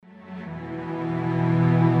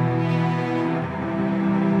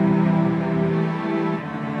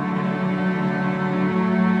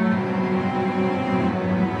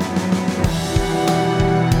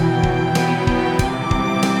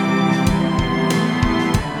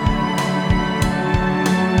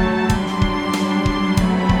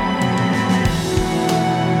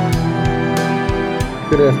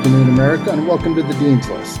Good afternoon, America, and welcome to the Dean's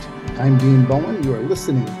List. I'm Dean Bowen. You are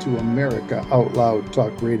listening to America Out Loud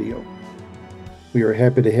Talk Radio. We are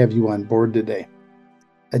happy to have you on board today.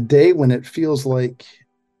 A day when it feels like,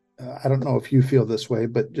 I don't know if you feel this way,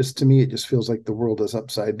 but just to me, it just feels like the world is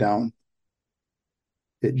upside down.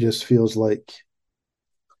 It just feels like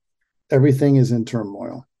everything is in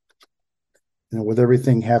turmoil. With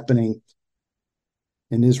everything happening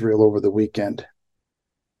in Israel over the weekend,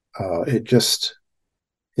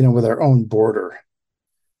 with our own border,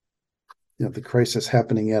 the crisis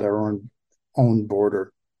happening at our own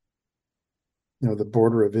border. The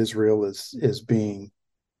border of Israel is being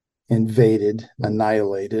invaded,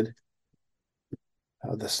 annihilated.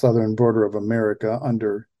 The southern border of America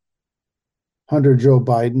under Joe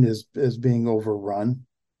Biden is being overrun,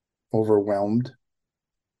 overwhelmed.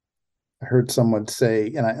 I heard someone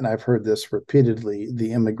say, and I've heard this repeatedly,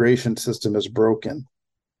 the immigration system is broken.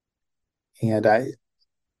 And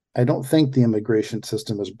I don't think the immigration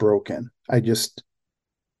system is broken. I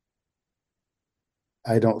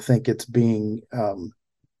don't think it's being, I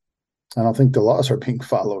don't think the laws are being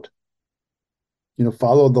followed.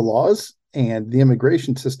 Follow the laws and the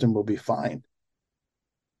immigration system will be fine.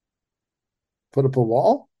 Put up a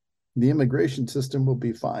wall, the immigration system will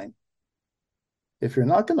be fine. If you're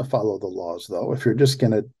not going to follow the laws, though, if you're just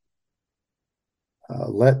going to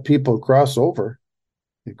let people cross over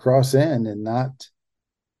and cross in and not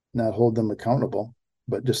hold them accountable,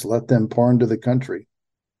 but just let them pour into the country,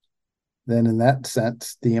 then in that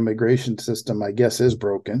sense, the immigration system, I guess, is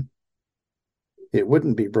broken. It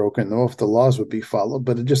wouldn't be broken, though, if the laws would be followed,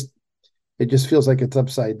 but it just feels like it's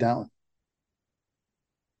upside down.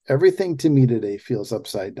 Everything to me today feels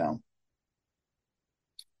upside down.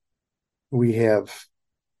 We have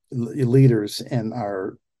leaders in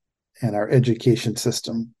our education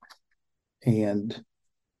system and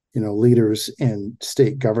leaders in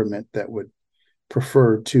state government that would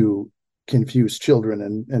prefer to confuse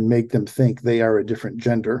children and make them think they are a different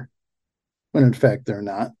gender, when in fact they're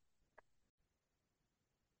not.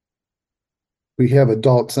 We have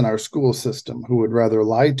adults in our school system who would rather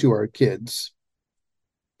lie to our kids,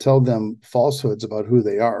 tell them falsehoods about who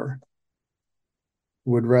they are,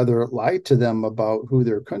 would rather lie to them about who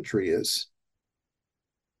their country is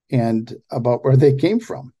and about where they came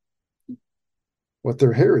from, what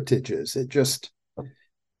their heritage is. It just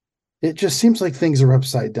seems like things are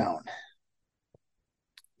upside down.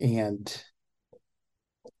 And,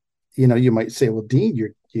 you might say, well, Dean,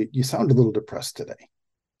 you sound a little depressed today.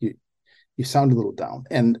 You sound a little down.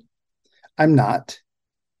 And I'm not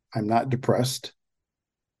depressed,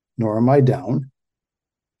 nor am I down.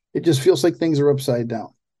 It just feels like things are upside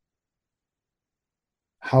down.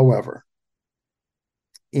 However,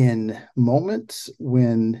 in moments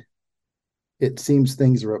when it seems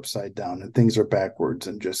things are upside down and things are backwards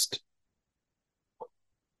and just,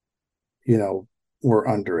 we're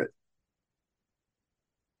under it,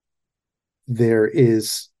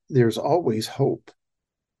 there's always hope.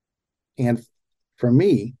 And for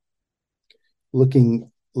me,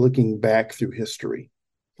 looking back through history,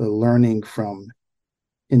 the learning from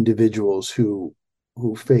individuals who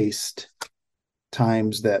faced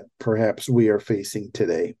times that perhaps we are facing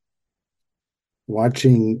today,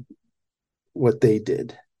 watching what they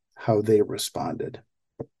did, how they responded,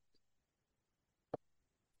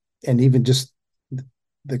 and even just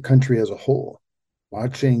the country as a whole,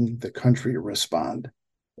 watching the country respond.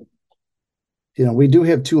 We do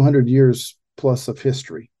have 200 years plus of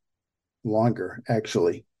history, longer,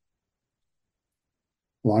 actually,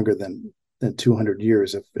 longer than 200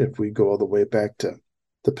 years if we go all the way back to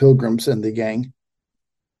the Pilgrims and the gang.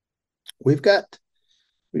 We got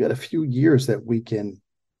a few years that we can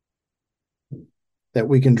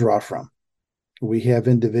draw from. We have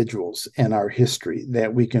individuals in our history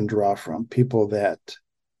that we can draw from, people that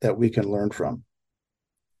we can learn from.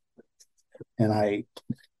 And I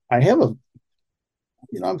have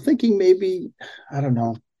I'm thinking maybe, I don't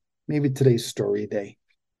know, maybe today's story day.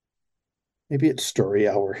 Maybe it's story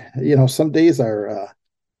hour. Some days are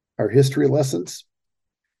history lessons.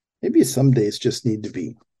 Maybe some days just need to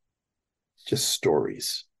be just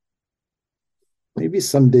stories. Maybe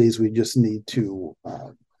some days we just need to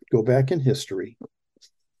go back in history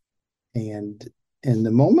and in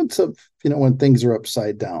the moments of, when things are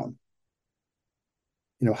upside down,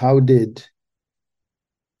 how did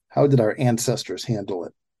our ancestors handle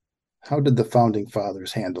it? How did the founding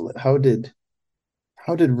fathers handle it? How did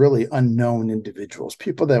really unknown individuals,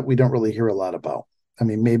 people that we don't really hear a lot about? I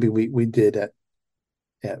mean, maybe we did at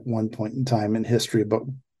one point in time in history, but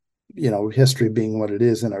history being what it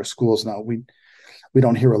is in our schools now, we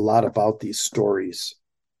don't hear a lot about these stories.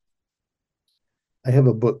 I have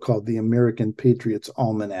a book called The American Patriots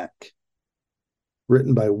Almanac,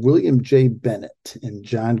 written by William J. Bennett and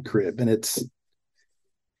John Cribb, and it's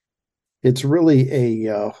really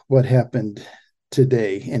a what happened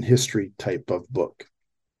today in history type of book,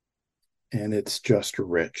 and it's just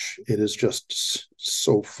rich. It is just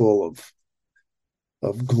so full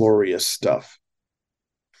of glorious stuff.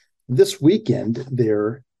 This weekend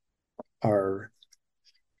there are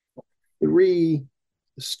three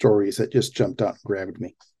stories that just jumped out and grabbed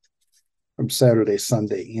me from Saturday,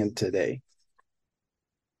 Sunday, and today.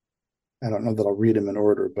 I don't know that I'll read them in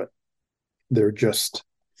order, but they're just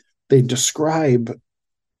they describe.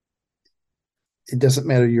 It doesn't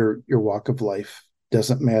matter your walk of life,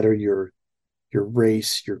 doesn't matter your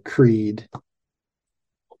race, your creed,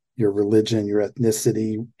 your religion, your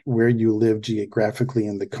ethnicity, where you live geographically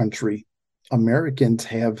in the country. Americans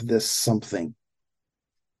have this something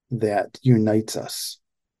that unites us.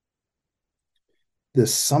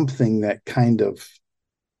 This something that kind of,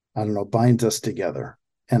 I don't know, binds us together.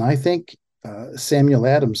 And I think Samuel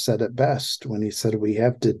Adams said it best when he said we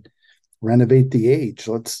have to renovate the age.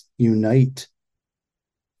 Let's unite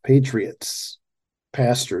patriots,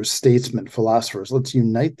 pastors, statesmen, philosophers. Let's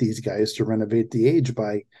unite these guys to renovate the age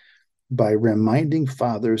by reminding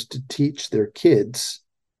fathers to teach their kids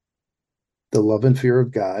the love and fear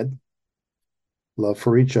of God, love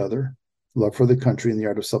for each other, love for the country, and the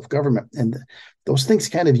art of self-government. And those things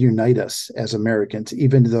kind of unite us as Americans,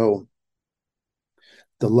 even though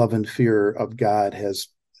the love and fear of God has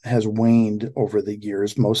waned over the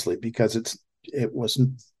years, mostly because it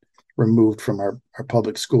wasn't removed from our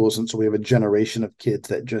public schools. And so we have a generation of kids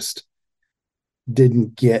that just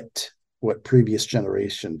didn't get what previous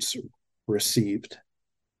generations received.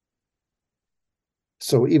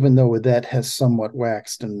 So even though that has somewhat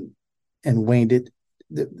waxed and waned,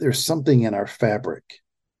 there's something in our fabric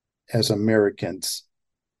as Americans,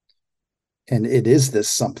 and it is this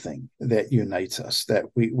something that unites us, that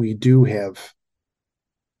we do have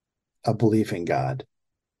a belief in God.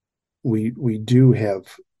 We do have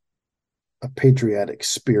a patriotic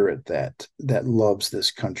spirit that loves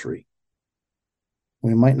this country.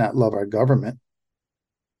 We might not love our government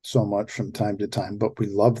so much from time to time, but we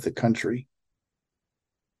love the country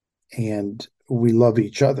and we love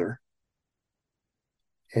each other.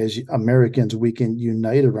 As Americans, we can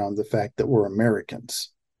unite around the fact that we're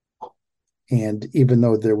Americans. And even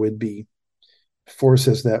though there would be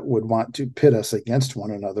forces that would want to pit us against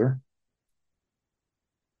one another,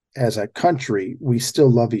 as a country, we still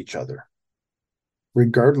love each other,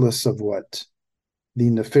 regardless of what the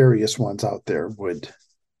nefarious ones out there would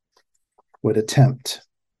attempt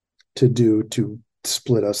to do to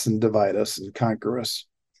split us and divide us and conquer us.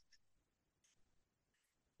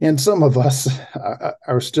 And some of us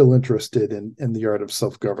are still interested in the art of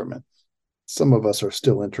self-government. Some of us are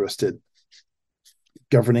still interested in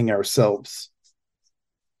governing ourselves.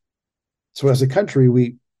 So as a country,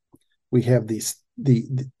 we have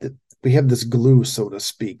we have this glue, so to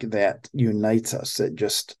speak, that unites us.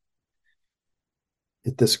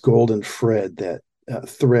 This golden thread that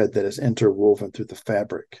is interwoven through the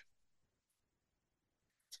fabric,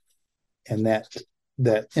 and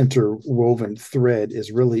that interwoven thread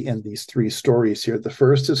is really in these three stories here. The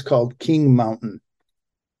first is called King Mountain,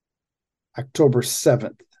 October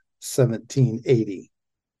 7th, 1780,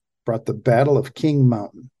 brought the Battle of King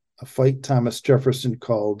Mountain, a fight Thomas Jefferson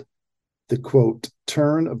called the, quote,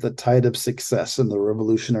 turn of the tide of success in the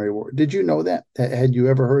Revolutionary War. Did you know that? Had you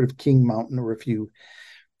ever heard of King Mountain? Or if you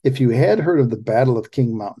had heard of the Battle of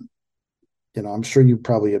King Mountain, I'm sure you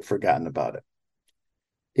probably had forgotten about it.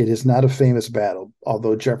 It is not a famous battle,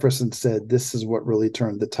 although Jefferson said this is what really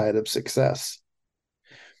turned the tide of success.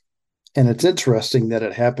 And it's interesting that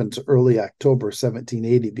it happens early October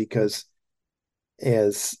 1780, because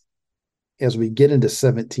as we get into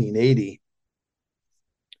 1780,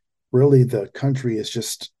 really the country is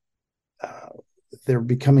just they're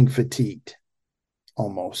becoming fatigued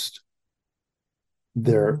almost.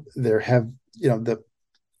 There hasn't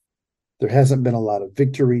been a lot of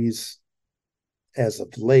victories as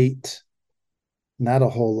of late, not a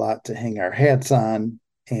whole lot to hang our hats on,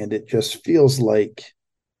 and it just feels like,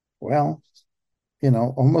 well,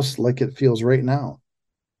 almost like it feels right now,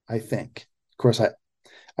 I think. Of course,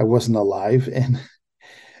 I wasn't alive in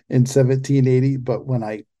 1780, but when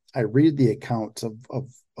I read the accounts of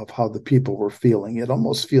how the people were feeling, it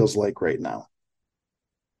almost feels like right now.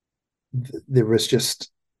 There was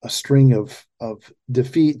just a string of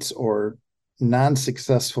defeats or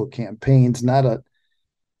non-successful campaigns, not a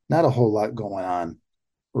whole lot going on,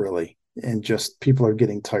 really, and just people are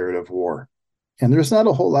getting tired of war. And there's not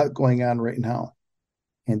a whole lot going on right now.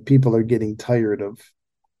 and people are getting tired of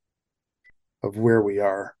where we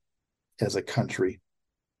are as a country.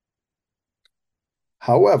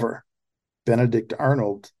 However, Benedict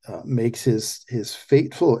Arnold makes his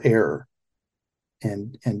fateful error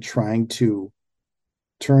and trying to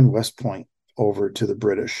turn West Point over to the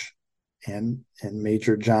British, and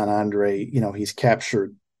Major John Andre, he's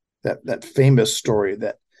captured. That famous story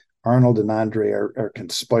that Arnold and Andre are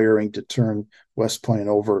conspiring to turn West Point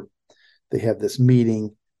over. They have this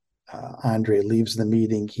meeting. Andre leaves the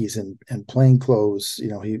meeting. He's in plain clothes.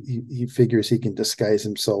 He figures he can disguise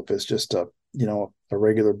himself as just a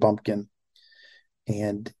regular bumpkin,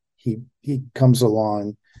 and he comes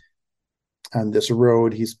along on this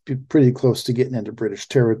road. He's pretty close to getting into British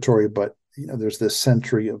territory, but there's this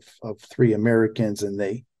sentry of three Americans, and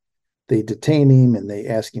they detain him and they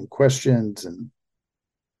ask him questions, and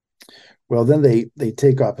well, then they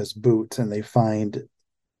take off his boots and they find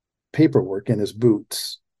paperwork in his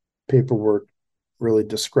boots, paperwork really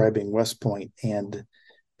describing West Point, and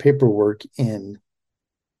paperwork in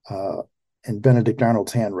Benedict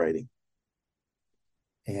Arnold's handwriting.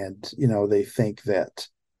 And they think that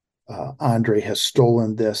Andre has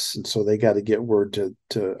stolen this, and so they got to get word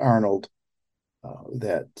to Arnold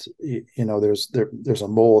that there's a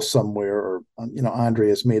mole somewhere, or Andre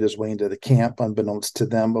has made his way into the camp. Unbeknownst to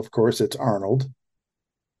them, of course, it's Arnold,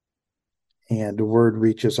 and word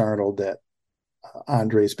reaches Arnold that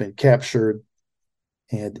Andre's been captured,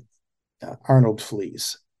 and Arnold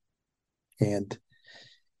flees, and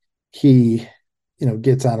he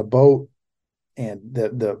gets on a boat, and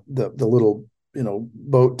the little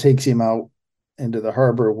boat takes him out into the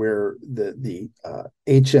harbor where the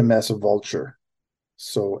HMS Vulture,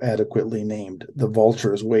 so adequately named, the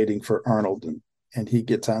Vulture, is waiting for Arnold, and he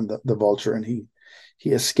gets on the Vulture, and he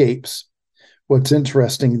escapes. What's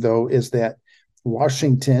interesting, though, is that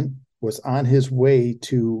Washington was on his way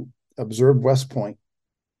to observe West Point,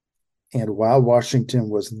 and while Washington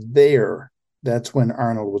was there, that's when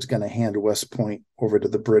Arnold was going to hand West Point over to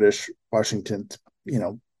the British. Washington,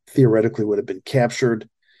 theoretically would have been captured.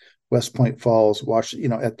 West Point falls.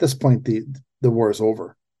 At this point, the war is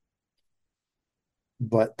over.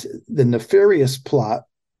 But the nefarious plot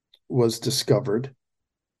was discovered.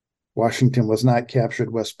 Washington was not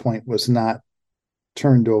captured. West Point was not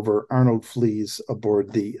turned over. Arnold flees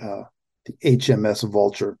aboard the HMS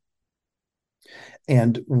Vulture.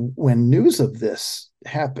 And when news of this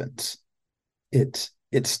happens, it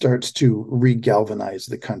starts to regalvanize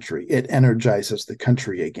the country. It energizes the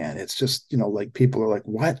country again. It's just, like people are like,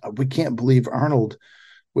 what? We can't believe Arnold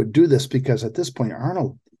would do this, because at this point,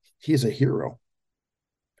 Arnold, he's a hero.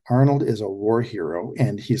 Arnold is a war hero,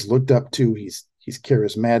 and he's looked up to. He's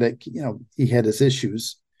charismatic. He had his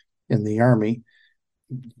issues in the army,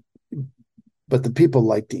 but the people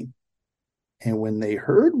liked him. And when they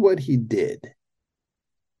heard what he did,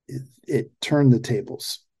 it turned the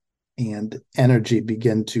tables, and energy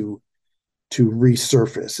began to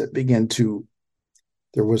resurface.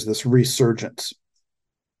 There was this resurgence.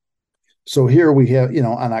 So here we have,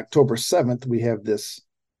 on October 7th, we have this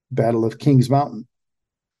Battle of Kings Mountain.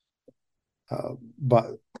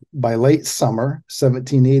 But by late summer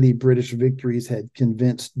 1780, British victories had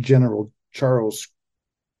convinced General Charles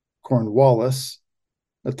Cornwallis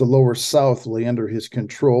that the lower South lay under his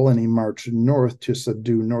control, and he marched north to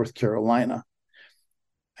subdue North Carolina.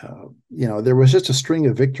 There was just a string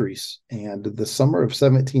of victories, and the summer of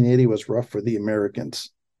 1780 was rough for the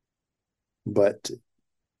Americans. But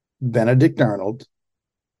Benedict Arnold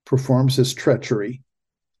performs his treachery,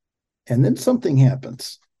 and then something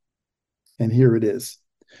happens. And here it is.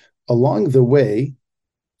 Along the way,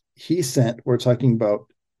 we're talking about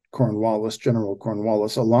Cornwallis, General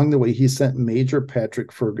Cornwallis. Along the way, he sent Major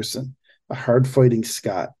Patrick Ferguson, a hard-fighting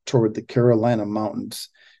Scot, toward the Carolina mountains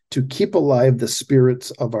to keep alive the spirits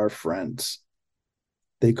of our friends.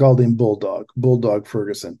 They called him Bulldog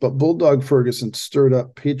Ferguson. But Bulldog Ferguson stirred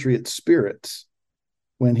up patriot spirits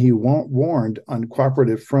when he warned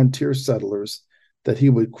uncooperative frontier settlers that he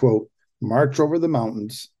would, quote, march over the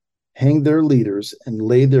mountains, hang their leaders, and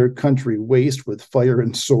lay their country waste with fire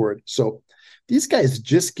and sword. So these guys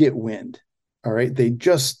just get wind, all right? They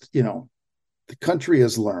just, the country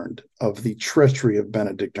has learned of the treachery of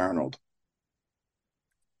Benedict Arnold.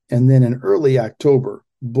 And then in early October,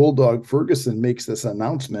 Bulldog Ferguson makes this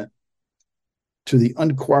announcement to the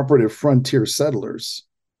uncooperative frontier settlers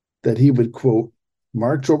that he would, quote,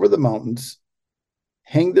 march over the mountains,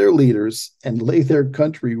 hang their leaders, and lay their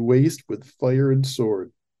country waste with fire and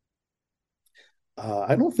sword.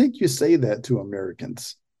 I don't think you say that to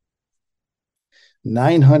Americans.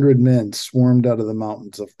 900 men swarmed out of the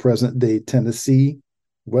mountains of present-day Tennessee,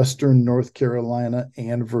 Western North Carolina,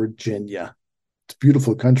 and Virginia. It's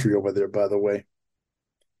beautiful country over there, by the way.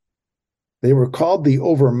 They were called the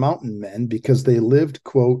Over Mountain Men because they lived,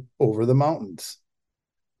 quote, over the mountains.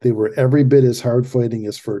 They were every bit as hard fighting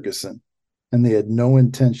as Ferguson, and they had no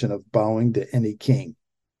intention of bowing to any king.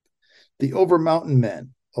 The Over Mountain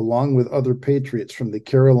Men, along with other patriots from the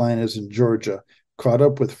Carolinas and Georgia, caught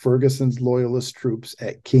up with Ferguson's loyalist troops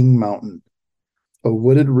at King Mountain, a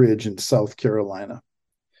wooded ridge in South Carolina.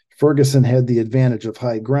 Ferguson had the advantage of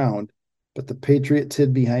high ground, but the patriots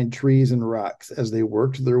hid behind trees and rocks as they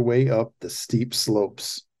worked their way up the steep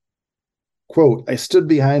slopes. Quote, I stood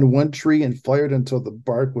behind one tree and fired until the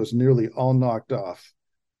bark was nearly all knocked off,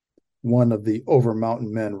 one of the Over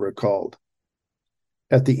Mountain Men recalled.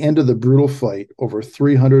 At the end of the brutal fight, over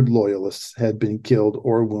 300 loyalists had been killed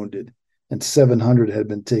or wounded, and 700 had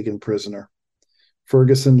been taken prisoner.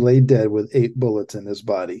 Ferguson lay dead with 8 bullets in his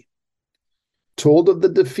body. Told of the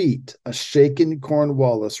defeat, a shaken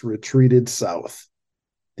Cornwallis retreated south.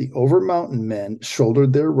 The Over Mountain Men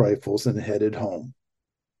shouldered their rifles and headed home.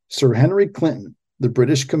 Sir Henry Clinton, the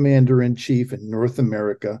British commander-in-chief in North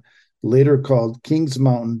America, later called Kings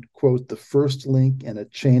Mountain, quote, the first link in a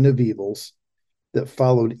chain of evils that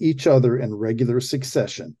followed each other in regular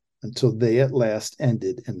succession until they at last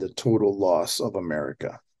ended in the total loss of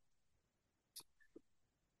America.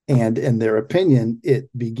 And in their opinion, it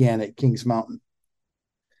began at Kings Mountain.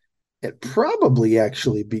 It probably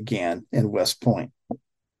actually began in West Point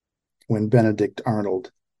when Benedict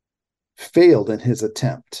Arnold failed in his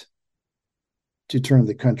attempt to turn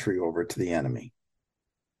the country over to the enemy.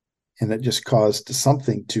 And it just caused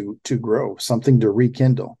something to grow, something to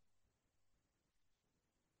rekindle.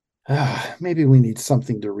 Maybe we need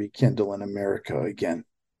something to rekindle in America again.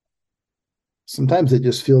 Sometimes it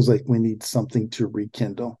just feels like we need something to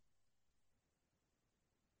rekindle.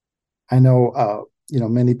 I know,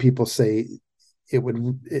 many people say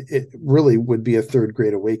it really would be a third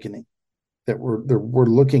great awakening, that we're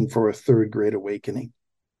looking for a third great awakening.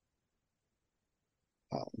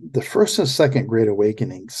 The first and second great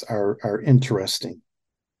awakenings are interesting.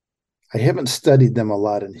 I haven't studied them a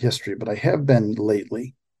lot in history, but I have been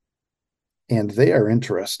lately, and they are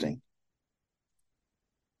interesting.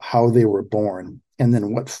 How they were born, and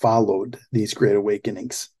then what followed these great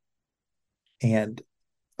awakenings. And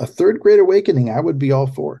a third great awakening, I would be all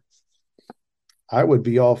for.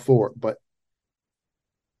 But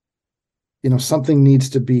something needs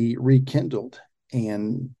to be rekindled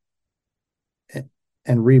and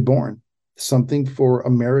reborn. Something for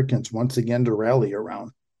Americans once again to rally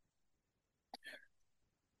around.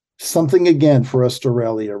 Something again for us to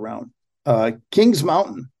rally around. Kings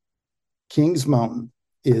Mountain. Kings Mountain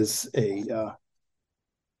is it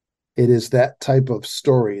is that type of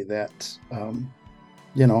story that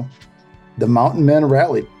the mountain men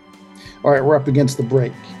rallied. All right, we're up against the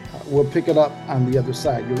break. We'll pick it up on the other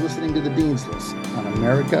side. You're listening to the Dean's List on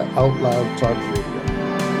America Out Loud Talk Radio.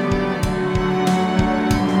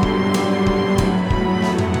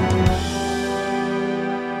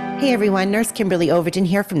 Hey everyone, Nurse Kimberly Overton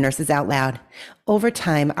here from Nurses Out Loud. Over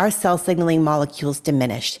time, our cell signaling molecules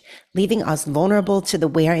diminished, leaving us vulnerable to the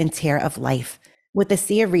wear and tear of life. With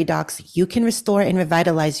ASEA Redox, you can restore and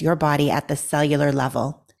revitalize your body at the cellular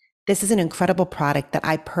level. This is an incredible product that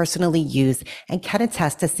I personally use and can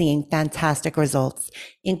attest to seeing fantastic results,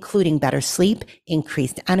 including better sleep,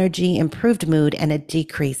 increased energy, improved mood, and a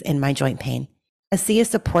decrease in my joint pain. ASEA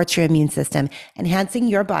supports your immune system, enhancing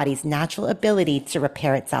your body's natural ability to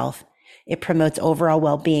repair itself. It promotes overall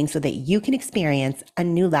well-being so that you can experience a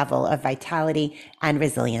new level of vitality and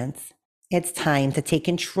resilience. It's time to take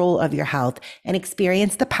control of your health and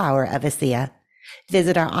experience the power of ASEA.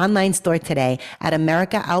 Visit our online store today at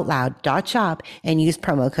americaoutloud.shop and use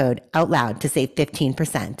promo code OUTLOUD to save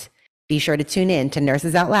 15%. Be sure to tune in to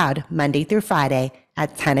Nurses Out Loud Monday through Friday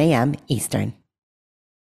at 10 a.m. Eastern.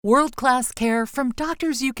 World-class care from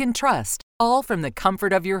doctors you can trust, all from the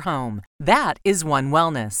comfort of your home. That is One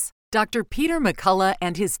Wellness. Dr. Peter McCullough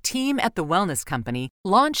and his team at The Wellness Company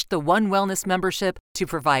launched the One Wellness membership to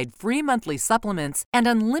provide free monthly supplements and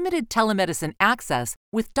unlimited telemedicine access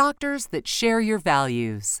with doctors that share your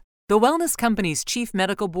values. The Wellness Company's Chief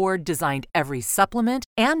Medical Board designed every supplement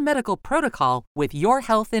and medical protocol with your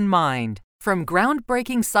health in mind. From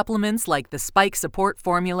groundbreaking supplements like the Spike Support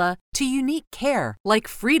Formula to unique care like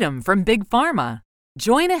Freedom from Big Pharma.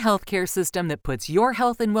 Join a healthcare system that puts your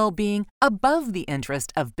health and well-being above the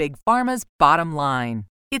interest of Big Pharma's bottom line.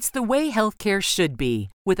 It's the way healthcare should be,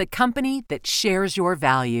 with a company that shares your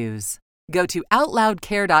values. Go to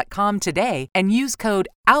OutLoudCare.com today and use code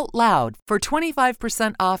OUTLOUD for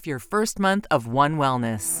 25% off your first month of One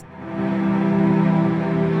Wellness.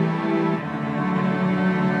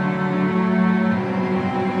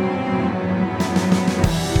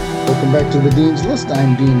 Welcome back to the Dean's List.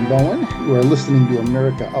 I'm Dean Bowen. You are listening to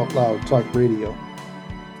America Out Loud Talk Radio.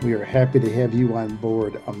 We are happy to have you on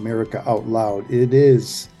board America Out Loud. It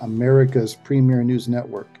is America's premier news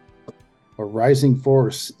network, a rising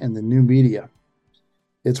force in the new media.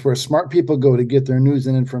 It's where smart people go to get their news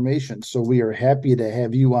and information. So we are happy to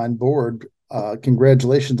have you on board.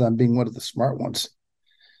 Congratulations on being one of the smart ones.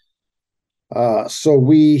 It's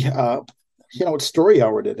story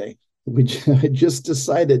hour today. We just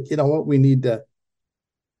decided, you know what, we need to,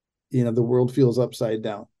 the world feels upside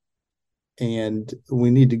down and we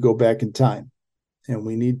need to go back in time, and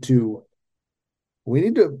we need to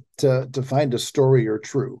find a story or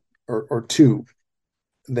two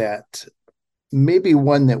that maybe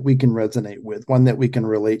one that we can resonate with, one that we can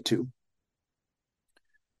relate to.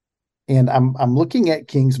 And I'm looking at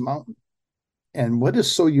Kings Mountain, and what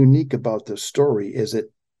is so unique about this story is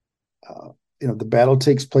the battle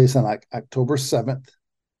takes place on October 7th,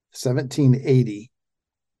 1780.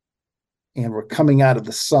 And we're coming out of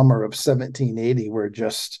the summer of 1780. We're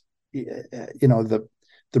just, the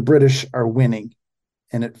British are winning.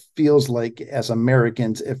 And it feels like, as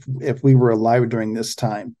Americans, if we were alive during this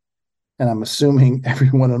time, and I'm assuming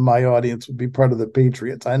everyone in my audience would be part of the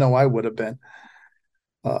Patriots. I know I would have been.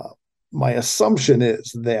 My assumption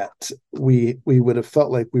is that we would have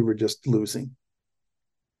felt like we were just losing.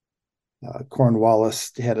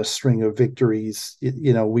 Cornwallis had a string of victories.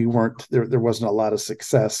 We weren't there. There wasn't a lot of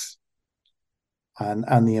success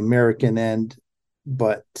on the American end,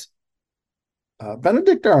 but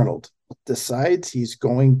Benedict Arnold decides he's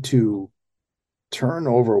going to turn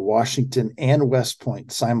over Washington and West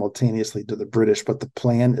Point simultaneously to the British, but the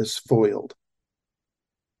plan is foiled.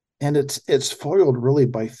 And it's foiled really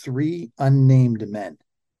by three unnamed men.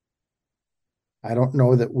 I don't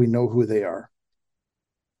know that we know who they are.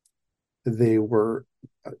 They were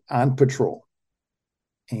on patrol,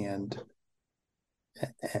 and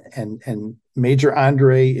Major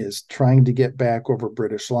Andre is trying to get back over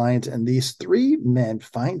British lines, and these three men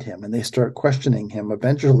find him and they start questioning him.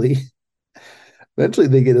 Eventually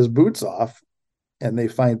they get his boots off and they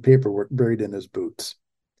find paperwork buried in his boots,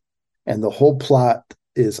 and the whole plot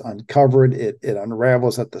is uncovered. It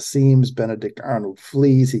unravels at the seams. Benedict Arnold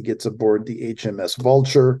flees. He gets aboard the HMS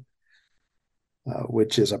Vulture,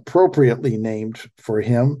 which is appropriately named for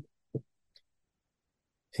him.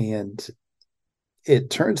 And it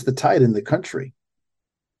turns the tide in the country.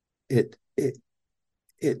 It's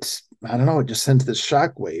I don't know, it just sends this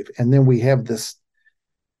shockwave. And then we have this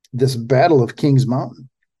battle of Kings Mountain,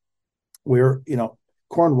 where,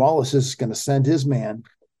 Cornwallis is going to send his man.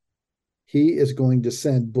 He is going to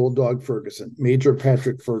send Bulldog Ferguson, Major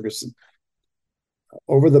Patrick Ferguson,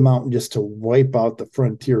 over the mountain just to wipe out the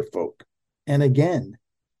frontier folk. And again,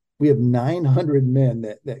 we have 900 men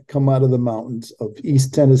that come out of the mountains of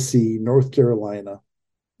East Tennessee, North Carolina,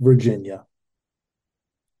 Virginia.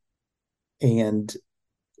 And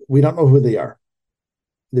we don't know who they are.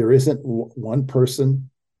 There isn't one person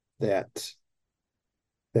that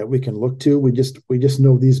we can look to. We just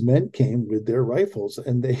know these men came with their rifles,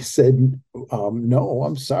 and they said, no,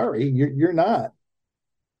 I'm sorry, you're not.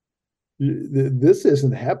 This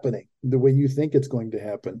isn't happening the way you think it's going to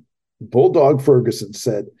happen. Bulldog Ferguson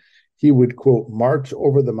said he would, quote, march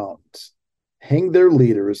over the mountains, hang their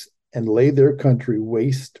leaders, and lay their country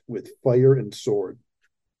waste with fire and sword.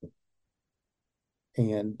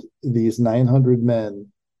 And these 900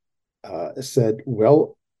 men said,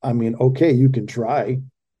 well, I mean, okay, you can try.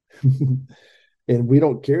 And we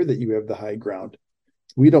don't care that you have the high ground.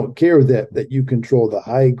 We don't care that you control the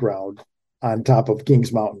high ground on top of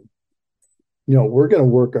Kings Mountain. We're going to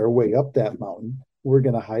work our way up that mountain. We're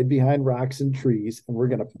going to hide behind rocks and trees, and we're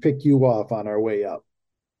going to pick you off on our way up.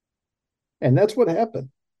 And that's what happened.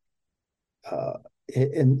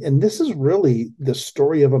 And this is really the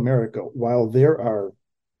story of America. While there are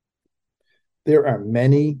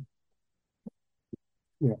many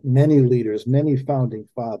leaders, many founding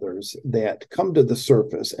fathers that come to the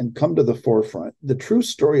surface and come to the forefront, the true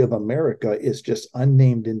story of America is just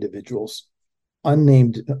unnamed individuals,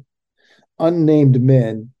 unnamed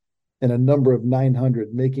men, and a number of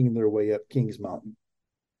 900 making their way up Kings Mountain.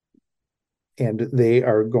 And they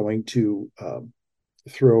are going to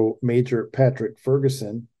throw Major Patrick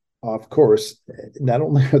Ferguson off course. Not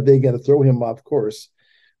only are they going to throw him off course,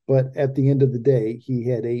 but at the end of the day, he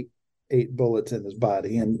had eight bullets in his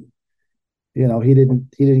body, and he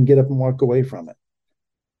didn't get up and walk away from it.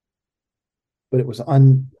 But it was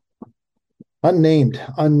unnamed,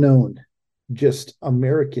 unknown, just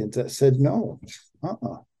Americans that said, no,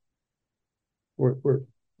 we're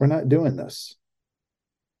not doing this.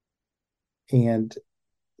 And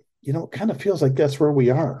it kind of feels like that's where we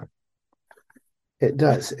are. It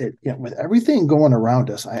does. With everything going around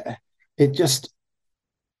us, it just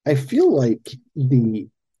I feel like the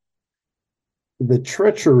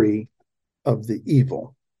treachery of the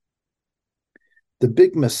evil, the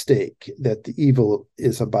big mistake that the evil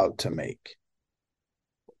is about to make,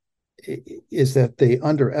 is that they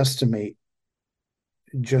underestimate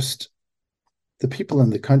just the people in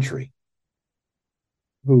the country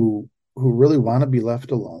who really want to be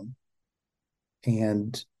left alone,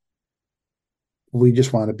 and we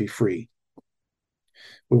just want to be free.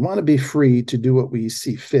 We want to be free to do what we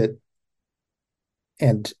see fit,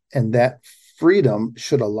 and that freedom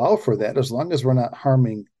should allow for that, as long as we're not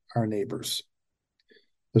harming our neighbors,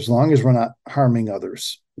 as long as we're not harming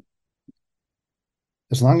others,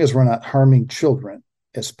 as long as we're not harming children.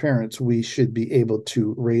 As parents, we should be able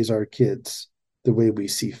to raise our kids the way we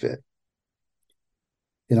see fit.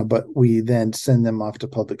 But we then send them off to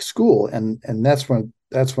public school, and that's when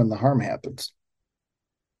the harm happens.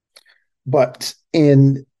 But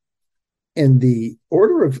in the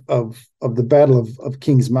order of the Battle of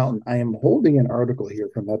Kings Mountain, I am holding an article here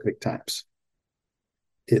from Epic Times.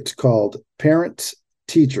 It's called "Parents,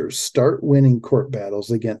 Teachers Start Winning Court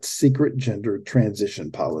Battles Against Secret Gender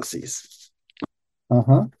Transition Policies."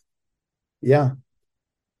 Yeah,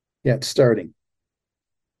 it's starting.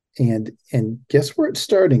 And guess where it's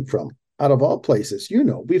starting from? Out of all places,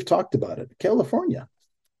 we've talked about it, California.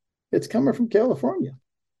 It's coming from California.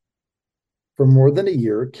 For more than a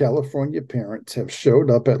year, California parents have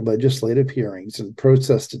showed up at legislative hearings and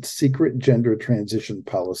protested secret gender transition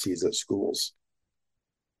policies at schools.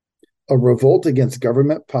 A revolt against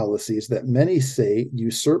government policies that many say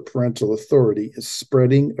usurp parental authority is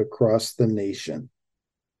spreading across the nation,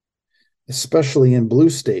 especially in blue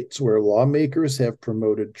states where lawmakers have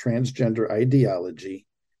promoted transgender ideology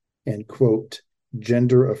and, quote,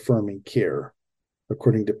 gender-affirming care,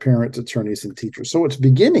 according to parents, attorneys, and teachers. So it's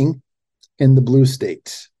beginning in the blue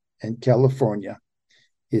states, and California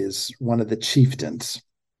is one of the chieftains.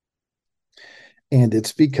 And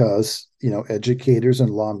it's because, educators and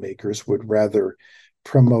lawmakers would rather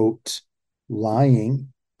promote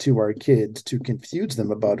lying to our kids to confuse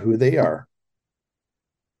them about who they are.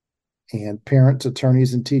 And parents,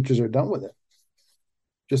 attorneys, and teachers are done with it.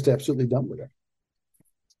 Just absolutely done with it.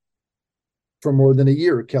 For more than a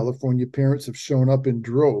year, California parents have shown up in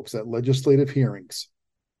droves at legislative hearings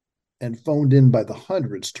and phoned in by the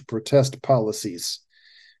hundreds to protest policies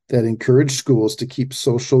that encourage schools to keep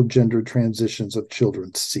social gender transitions of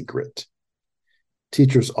children secret.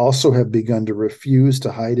 Teachers also have begun to refuse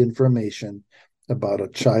to hide information about a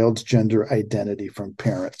child's gender identity from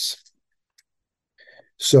parents.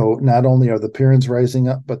 So not only are the parents rising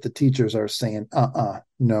up, but the teachers are saying,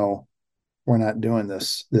 no, we're not doing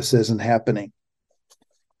this. This isn't happening.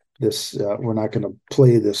 We're not going to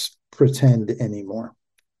play this pretend anymore.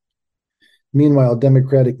 Meanwhile,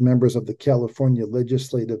 Democratic members of the California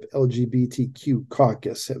Legislative LGBTQ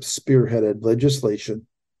Caucus have spearheaded legislation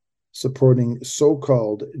supporting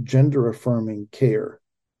so-called gender-affirming care,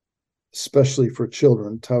 especially for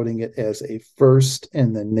children, touting it as a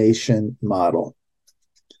first-in-the-nation model.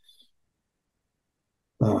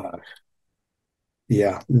 The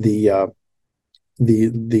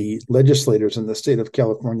legislators in the state of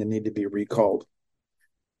California need to be recalled.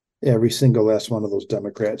 Every single last one of those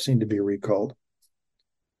Democrats need to be recalled.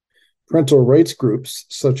 Parental rights groups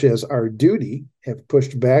such as Our Duty have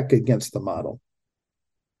pushed back against the model,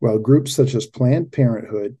 while groups such as Planned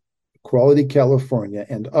Parenthood, Equality California,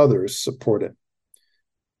 and others support it.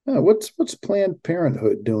 What's Planned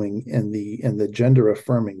Parenthood doing in the gender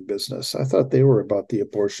affirming business? I thought they were about the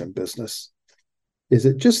abortion business. Is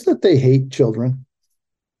it just that they hate children?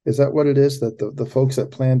 Is that what it is? That the folks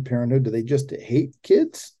at Planned Parenthood, do they just hate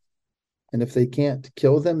kids? And if they can't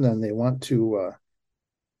kill them, then they want to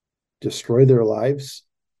destroy their lives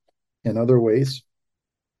in other ways?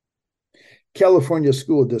 California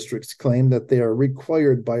school districts claim that they are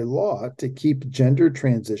required by law to keep gender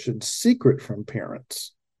transitions secret from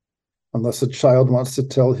parents, unless a child wants to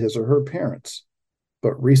tell his or her parents.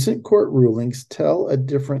 But recent court rulings tell a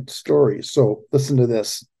different story. So listen to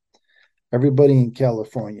this. Everybody in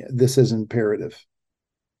California, this is imperative.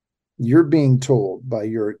 You're being told by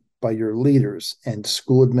your leaders and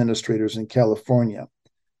school administrators in California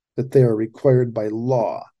that they are required by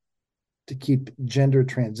law to keep gender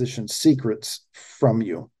transition secrets from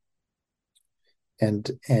you.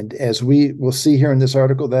 And as we will see here in this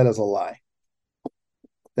article, that is a lie.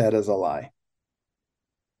 That is a lie.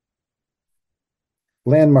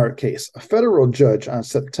 Landmark case. A federal judge on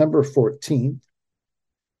September 14th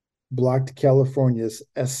blocked California's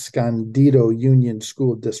Escondido Union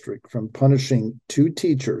School District from punishing two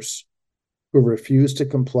teachers who refused to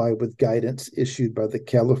comply with guidance issued by the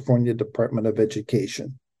California Department of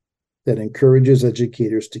Education that encourages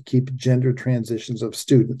educators to keep gender transitions of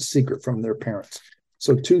students secret from their parents.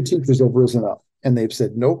 So 2 teachers have risen up and they've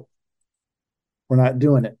said, nope, we're not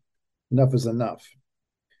doing it. Enough is enough.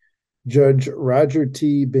 Judge Roger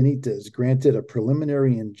T. Benitez granted a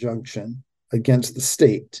preliminary injunction against the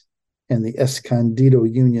state and the Escondido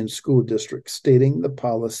Union School District, stating the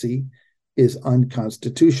policy is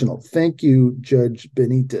unconstitutional. Thank you, Judge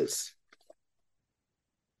Benitez.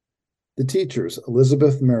 The teachers,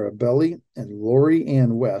 Elizabeth Marabelli and Lori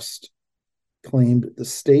Ann West, claimed the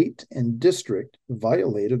state and district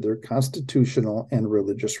violated their constitutional and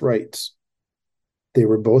religious rights. They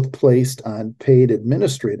were both placed on paid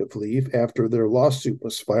administrative leave after their lawsuit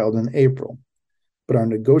was filed in April, but are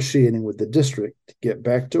negotiating with the district to get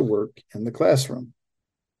back to work in the classroom.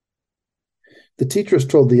 The teachers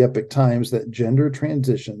told the Epoch Times that gender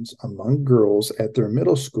transitions among girls at their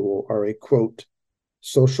middle school are a, quote,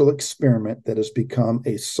 social experiment that has become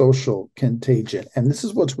a social contagion. And this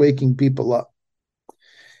is what's waking people up.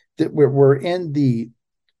 That we're in the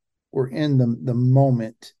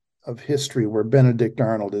moment of history where Benedict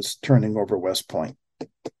Arnold is turning over West Point.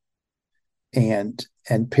 And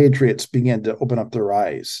patriots begin to open up their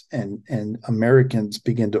eyes, and Americans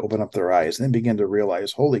begin to open up their eyes and begin to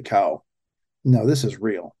realize, holy cow, no, this is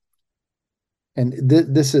real. And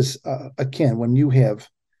this is again, when you have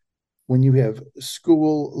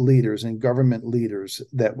school leaders and government leaders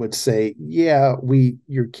that would say, yeah,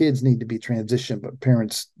 your kids need to be transitioned, but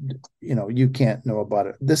parents, you can't know about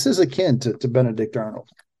it. This is akin to Benedict Arnold.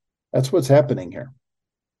 That's what's happening here.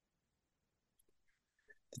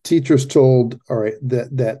 The teachers told, all right,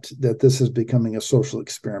 that this is becoming a social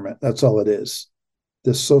experiment. That's all it is.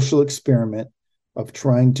 This social experiment of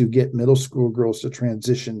trying to get middle school girls to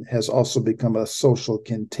transition has also become a social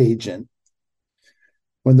contagion.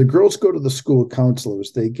 When the girls go to the school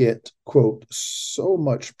counselors, they get, quote, so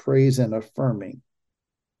much praise and affirming,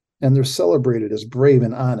 and they're celebrated as brave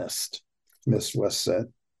and honest, Miss West said.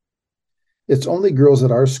 It's only girls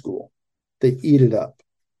at our school. They eat it up.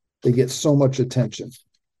 They get so much attention.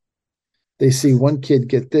 They see one kid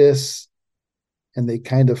get this, and they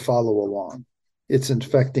kind of follow along. It's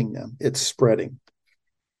infecting them. It's spreading.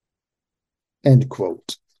 End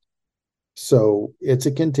quote. So it's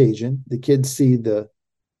a contagion. The kids see the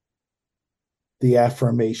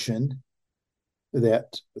affirmation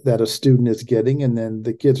that a student is getting, and then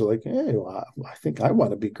the kids are like, hey, well, I think I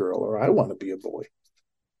want to be a girl, or I want to be a boy.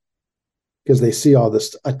 Because they see all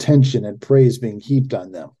this attention and praise being heaped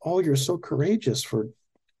on them. Oh, you're so courageous for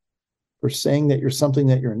saying that you're something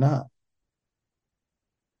that you're not.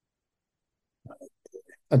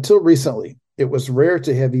 Until recently, it was rare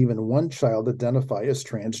to have even one child identify as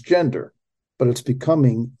transgender, but it's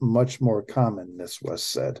becoming much more common, Miss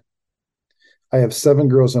West said. I have 7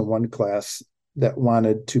 girls in one class that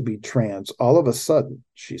wanted to be trans all of a sudden,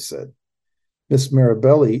 she said. Miss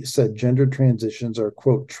Marabelli said gender transitions are,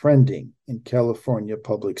 quote, trending in California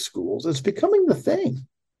public schools. It's becoming the thing.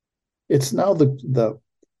 It's now the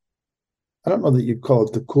I don't know that you'd call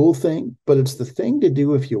it the cool thing, but it's the thing to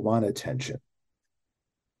do if you want attention.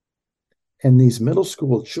 And these middle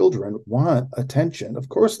school children want attention. Of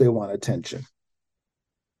course they want attention.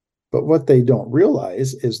 But what they don't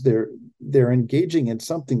realize is they're engaging in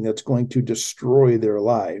something that's going to destroy their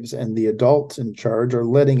lives, and the adults in charge are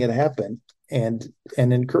letting it happen and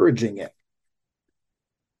encouraging it.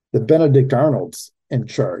 The Benedict Arnolds in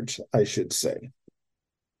charge, I should say.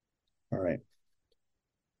 All right.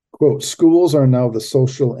 Quote, schools are now the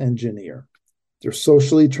social engineer. They're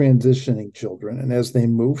socially transitioning children, and as they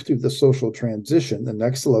move through the social transition, the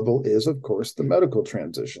next level is, of course, the medical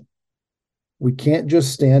transition. We can't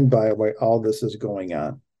just stand by while all this is going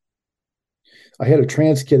on. I had a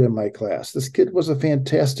trans kid in my class. This kid was a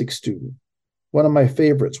fantastic student. One of my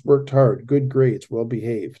favorites, worked hard, good grades,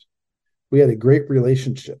 well-behaved. We had a great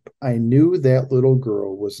relationship. I knew that little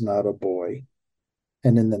girl was not a boy.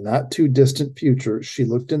 And in the not-too-distant future, she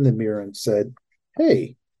looked in the mirror and said,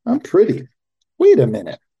 hey, I'm pretty. Wait a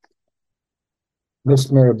minute. Miss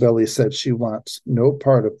Marabelli said she wants no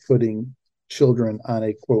part of putting children on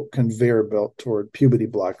a, quote, conveyor belt toward puberty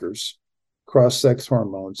blockers, cross-sex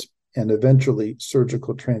hormones, and eventually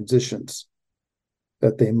surgical transitions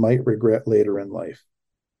that they might regret later in life.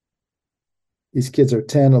 These kids are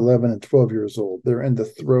 10, 11, and 12 years old. They're in the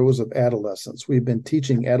throes of adolescence. We've been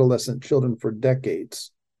teaching adolescent children for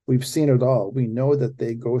decades. We've seen it all. We know that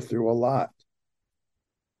they go through a lot.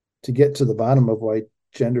 To get to the bottom of why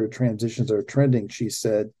gender transitions are trending, she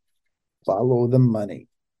said, follow the money.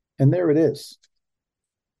 And there it is.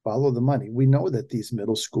 Follow the money. We know that these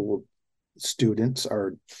middle school students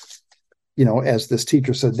are, as this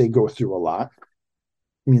teacher said, they go through a lot.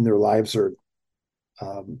 I mean, their lives are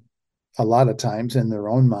a lot of times in their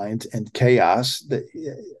own minds and chaos. That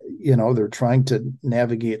they're trying to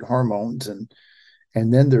navigate hormones, and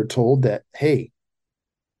then they're told that, hey,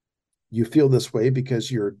 you feel this way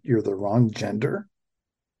because you're the wrong gender,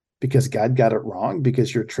 because God got it wrong,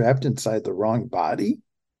 because you're trapped inside the wrong body.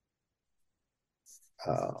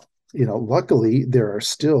 Luckily, there are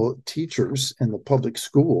still teachers in the public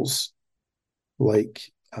schools like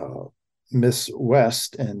Miss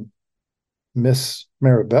West and Miss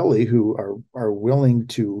Marabelli who are willing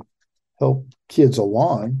to help kids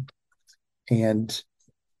along and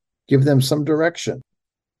give them some direction.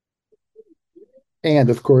 And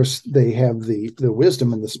of course, they have the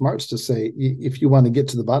wisdom and the smarts to say, if you want to get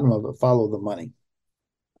to the bottom of it, follow the money.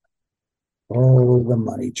 Oh, the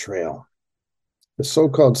money trail. The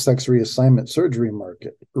so-called sex reassignment surgery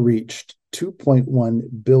market reached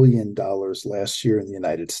 $2.1 billion last year in the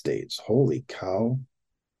United States. Holy cow.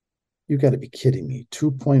 You got to be kidding me.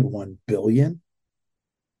 2.1 billion?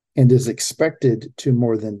 And is expected to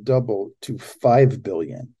more than double to 5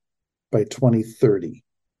 billion by 2030.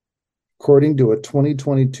 According to a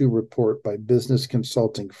 2022 report by business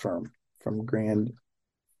consulting firm called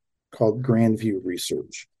Grandview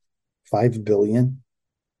Research. 5 billion.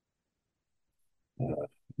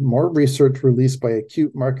 More research released by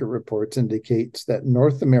Acute Market Reports indicates that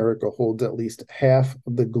North America holds at least half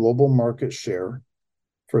of the global market share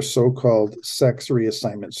for so-called sex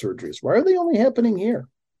reassignment surgeries. Why are they only happening here?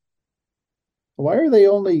 Why are they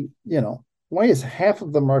only, why is half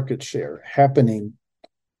of the market share happening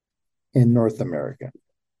in North America?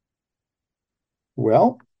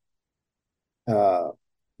 Well,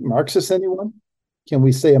 Marxist, anyone? Can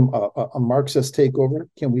we say a Marxist takeover?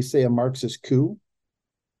 Can we say a Marxist coup?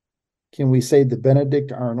 Can we say the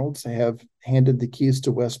Benedict Arnolds have handed the keys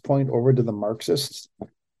to West Point over to the Marxists?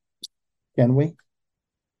 Can we?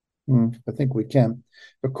 I think we can.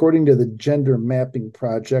 According to the Gender Mapping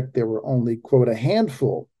Project, there were only, quote, a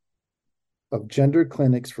handful of gender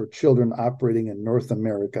clinics for children operating in North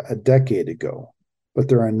America a decade ago, but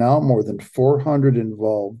there are now more than 400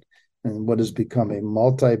 involved in what has become a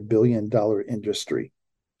multi-billion-dollar industry,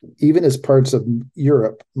 even as parts of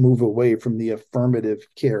Europe move away from the affirmative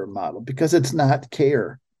care model, because it's not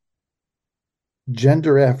care.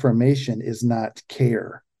 Gender affirmation is not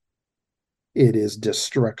care. It is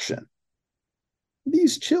destruction.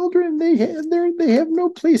 These children, they have no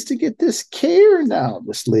place to get this care now.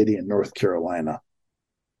 This lady in North Carolina,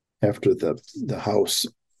 after the House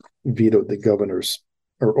vetoed the governor's,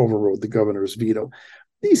 or overrode the governor's veto.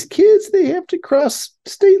 These kids, they have to cross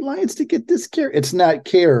state lines to get this care. It's not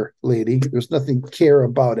care, lady. There's nothing care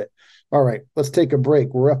about it. All right, let's take a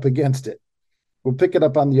break. We're up against it. We'll pick it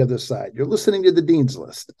up on the other side. You're listening to The Dean's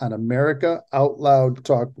List on America Out Loud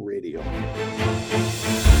Talk Radio.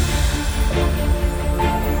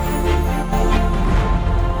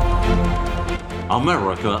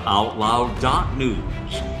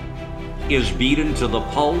 AmericaOutloud.news is beaten to the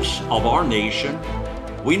pulse of our nation.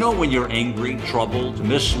 We know when you're angry, troubled,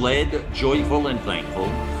 misled, joyful, and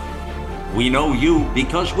thankful. We know you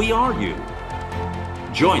because we are you.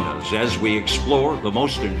 Join us as we explore the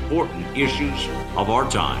most important issues of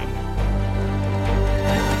our time.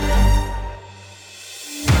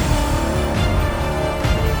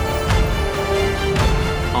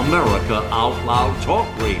 America Out Loud Talk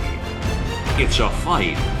Radio. It's a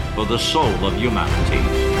fight for the soul of humanity.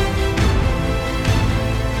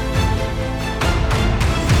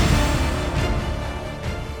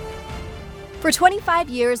 For 25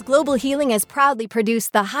 years, Global Healing has proudly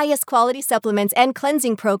produced the highest quality supplements and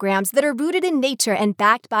cleansing programs that are rooted in nature and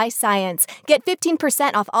backed by science. Get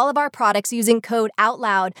 15% off all of our products using code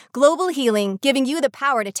OUTLOUD. Global Healing, giving you the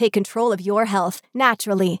power to take control of your health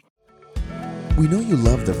naturally. We know you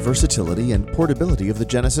love the versatility and portability of the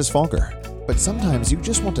Genesis Fogger, but sometimes you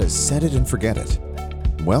just want to set it and forget it.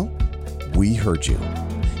 Well, we heard you.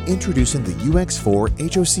 Introducing the UX4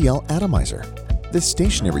 HOCL Atomizer. This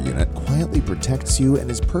stationary unit quietly protects you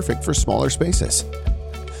and is perfect for smaller spaces.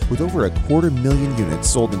 With over 250,000 units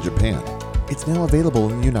sold in Japan, it's now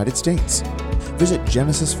available in the United States. Visit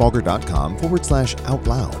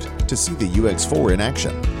genesisfogger.com/outloud to see the UX4 in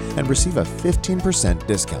action and receive a 15%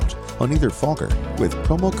 discount on either Fogger with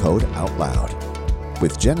promo code OUTLOUD.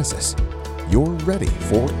 With Genesis, you're ready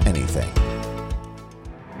for anything.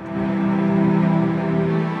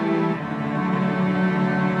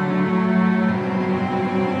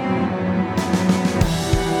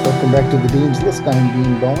 Welcome back to the Dean's List. I'm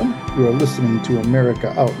Dean Bowen. You are listening to America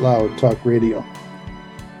Out Loud Talk Radio.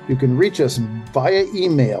 You can reach us via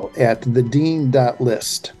email at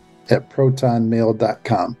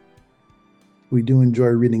thedean.list@protonmail.com. We do enjoy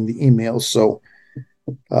reading the emails, so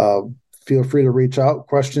feel free to reach out,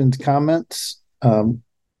 questions, comments. I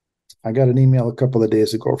got an email a couple of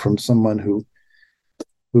days ago from someone who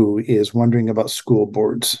is wondering about school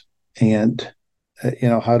boards and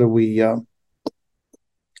how do we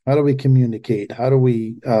communicate? How do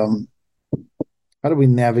we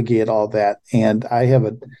navigate all that? And I have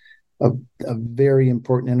a very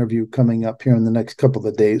important interview coming up here in the next couple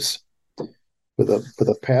of days with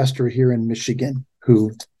a pastor here in Michigan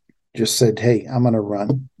who just said, "Hey, I'm going to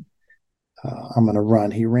run. I'm going to run."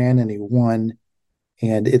 He ran and he won.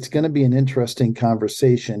 And it's going to be an interesting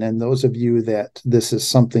conversation. And those of you that this is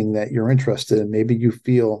something that you're interested in, maybe you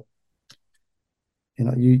feel,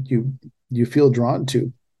 you feel drawn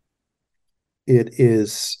to.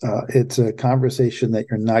 It's a conversation that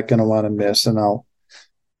you're not going to want to miss. And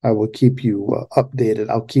I will keep you updated.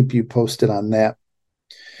 I'll keep you posted on that.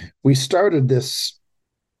 We started this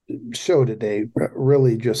show today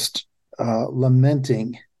really just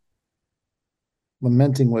lamenting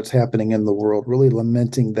what's happening in the world, really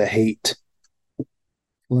lamenting the hate,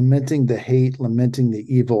 lamenting the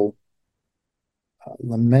evil,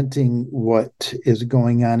 lamenting what is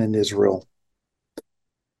going on in Israel.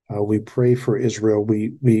 We pray for Israel.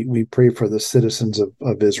 We pray for the citizens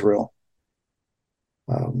of Israel.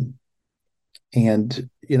 And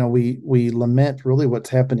we lament really what's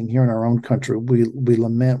happening here in our own country. We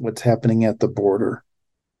lament what's happening at the border.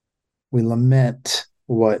 We lament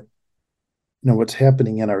what's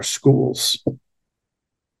happening in our schools.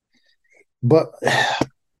 But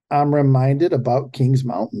I'm reminded about Kings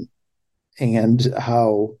Mountain and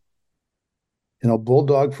how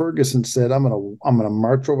Bulldog Ferguson said, I'm gonna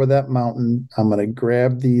march over that mountain. I'm gonna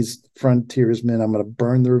grab these frontiersmen. I'm gonna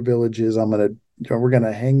burn their villages. We're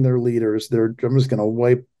gonna hang their leaders. I'm gonna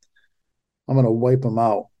wipe them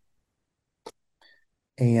out.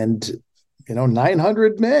 And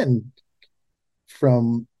 900 men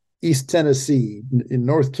from East Tennessee, in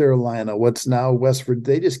North Carolina, what's now West Virginia,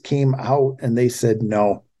 they just came out and they said,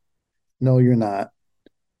 no, you're not.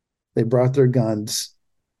 They brought their guns.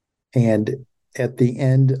 And at the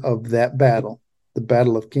end of that battle, the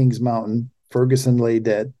Battle of Kings Mountain, Ferguson lay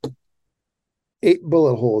dead. 8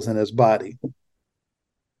 bullet holes in his body.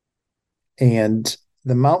 And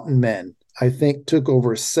the mountain men, I think, took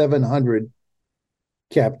over 700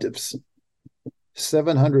 captives.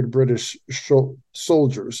 700 British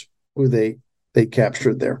soldiers who they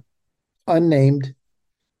captured there, unnamed.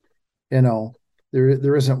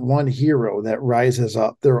 There isn't one hero that rises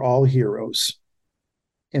up. They're all heroes,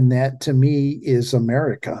 and that to me is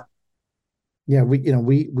America. Yeah,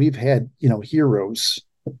 we've had heroes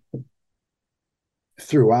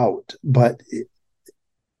throughout, but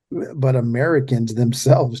Americans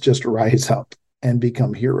themselves just rise up and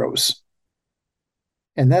become heroes.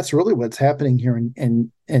 And that's really what's happening here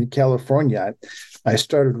in California. I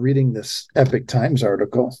started reading this Epic Times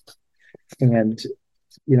article, and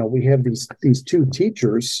we have these 2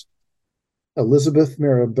 teachers, Elizabeth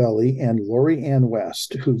Mirabelli and Lori Ann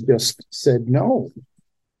West, who just said no.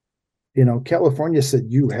 California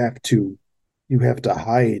said you have to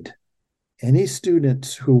hide any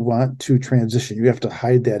students who want to transition. You have to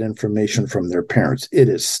hide that information from their parents. It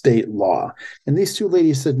is state law. And these 2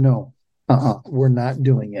 ladies said no. We're not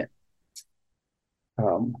doing it.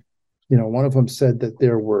 One of them said that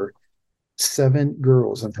there were 7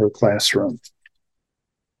 girls in her classroom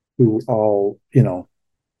who all,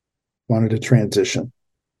 wanted to transition.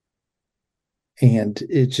 And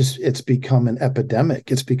it's become an epidemic.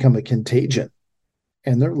 It's become a contagion.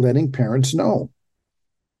 And they're letting parents know.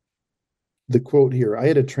 The quote here, I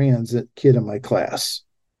had a trans kid in my class.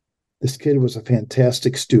 This kid was a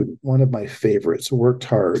fantastic student, one of my favorites, worked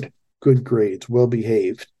hard, good grades,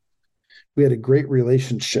 well-behaved. We had a great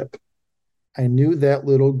relationship. I knew that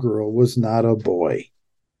little girl was not a boy.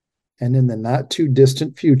 And in the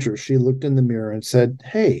not-too-distant future, she looked in the mirror and said,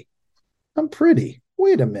 hey, I'm pretty.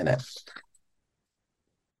 Wait a minute.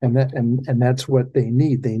 And that's what they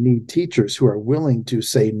need. They need teachers who are willing to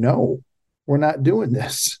say, no, we're not doing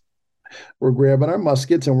this. We're grabbing our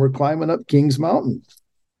muskets and we're climbing up Kings Mountain.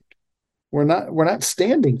 We're not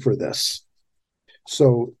standing for this.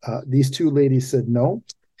 So these 2 ladies said, no,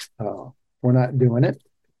 we're not doing it.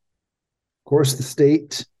 Of course, the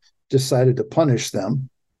state decided to punish them.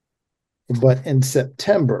 But in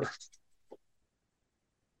September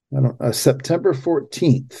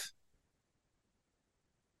 14th,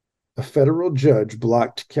 a federal judge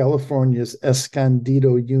blocked California's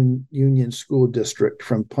Escondido Union School District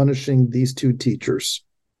from punishing these 2 teachers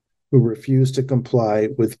who refused to comply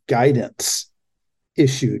with guidance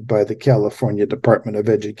issued by the California Department of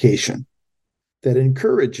Education that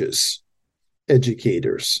encourages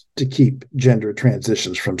educators to keep gender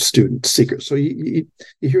transitions from students secret. So you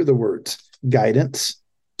hear the words guidance,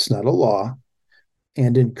 it's not a law,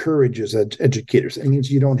 and encourages educators. It means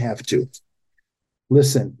you don't have to.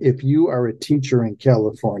 Listen, if you are a teacher in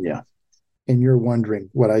California and you're wondering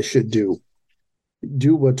what I should do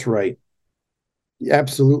what's right.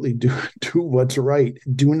 Absolutely do what's right.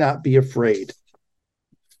 Do not be afraid.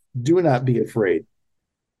 Do not be afraid.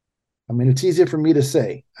 I mean, it's easier for me to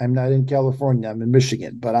say. I'm not in California. I'm in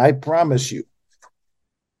Michigan. But I promise you,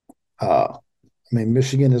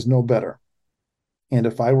 Michigan is no better. And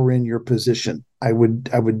if I were in your position, I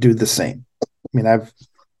would do the same. I mean, I'm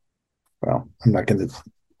not going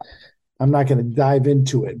to dive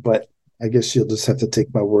into it, but I guess you'll just have to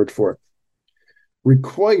take my word for it.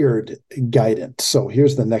 Required guidance. So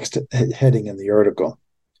here's the next heading in the article.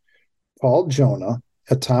 Paul Jonah,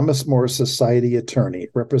 a Thomas More Society attorney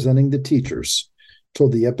representing the teachers,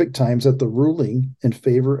 told the Epoch Times that the ruling in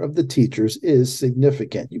favor of the teachers is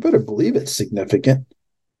significant. You better believe it's significant,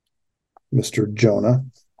 Mr. Jonah.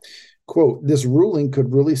 Quote, this ruling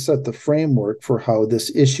could really set the framework for how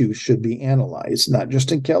this issue should be analyzed, not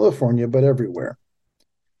just in California, but everywhere.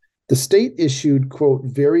 The state issued, quote,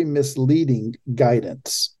 very misleading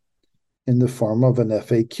guidance in the form of an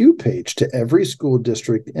FAQ page to every school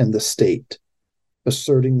district in the state,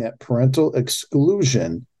 asserting that parental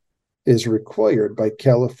exclusion is required by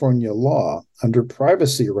California law under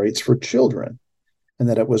privacy rights for children, and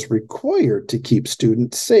that it was required to keep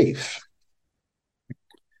students safe.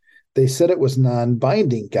 They said it was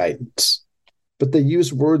non-binding guidance, but they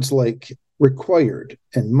used words like required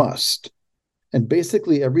and must. And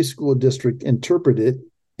basically every school district interpreted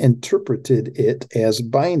it as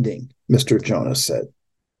binding, Mr. Jonas said.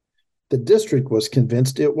 The district was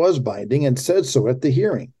convinced it was binding and said so at the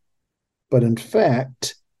hearing. But in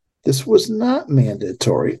fact, this was not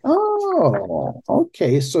mandatory. Oh,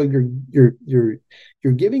 okay. So you're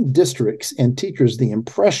giving districts and teachers the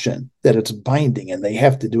impression that it's binding and they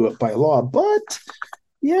have to do it by law, but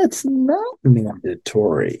yeah, it's not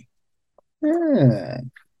mandatory. Yeah.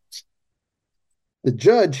 The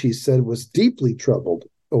judge, he said, was deeply troubled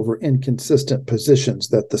over inconsistent positions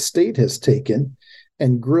that the state has taken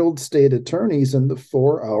and grilled state attorneys in the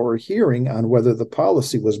 4-hour hearing on whether the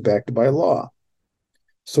policy was backed by law.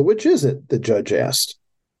 So which is it, the judge asked,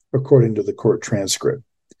 according to the court transcript?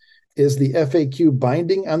 Is the FAQ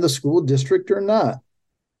binding on the school district or not?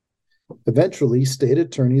 Eventually, state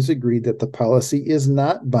attorneys agreed that the policy is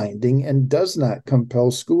not binding and does not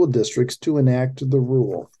compel school districts to enact the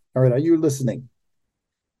rule. All right, are you listening?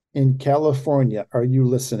 In California, are you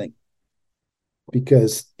listening?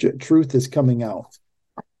 Because truth is coming out.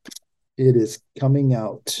 It is coming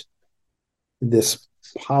out. This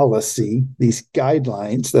policy, these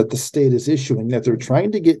guidelines that the state is issuing, that they're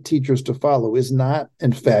trying to get teachers to follow, is not,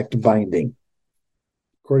 in fact, binding.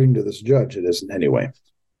 According to this judge, it isn't anyway.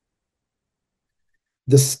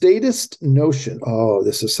 The statist notion,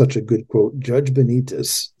 this is such a good quote, Judge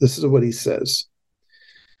Benitez, this is what he says.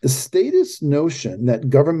 The statist notion that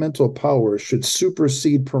governmental power should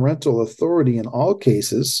supersede parental authority in all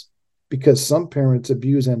cases because some parents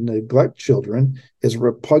abuse and neglect children is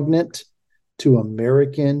repugnant to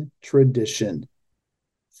American tradition.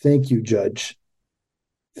 Thank you, Judge.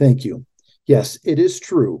 Thank you. Yes, it is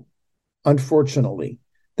true, unfortunately,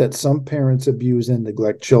 that some parents abuse and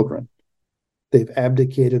neglect children. They've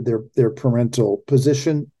abdicated their parental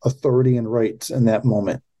position, authority, and rights in that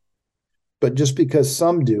moment. But just because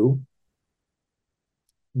some do,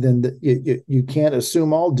 then you can't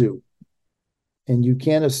assume all do. And you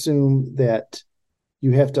can't assume that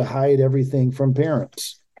you have to hide everything from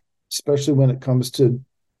parents, especially when it comes to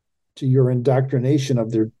your indoctrination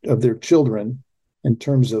of their children in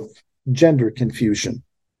terms of gender confusion.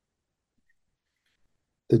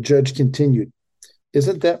 The judge continued,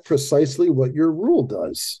 isn't that precisely what your rule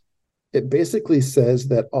does? It basically says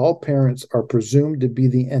that all parents are presumed to be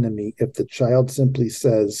the enemy if the child simply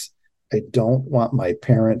says, I don't want my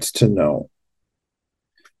parents to know.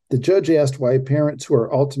 The judge asked why parents who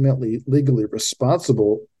are ultimately legally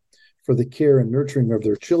responsible for the care and nurturing of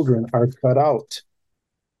their children are cut out.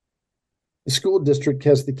 The school district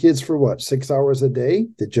has the kids for what, 6 hours a day?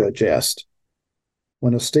 The judge asked.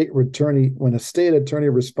 When a state attorney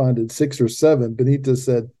responded 6 or 7, Benitez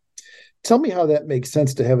said, tell me how that makes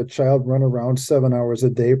sense to have a child run around 7 hours a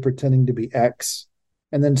day pretending to be X,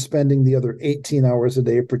 and then spending the other 18 hours a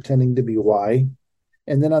day pretending to be Y,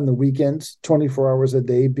 and then on the weekends, 24 hours a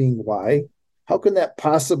day being Y. How can that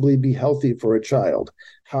possibly be healthy for a child?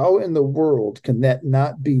 How in the world can that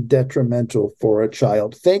not be detrimental for a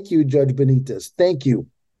child? Thank you, Judge Benitez. Thank you.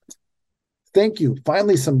 Thank you.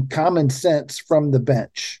 Finally, some common sense from the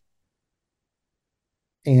bench.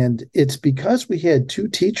 And it's because we had two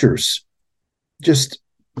teachers, just,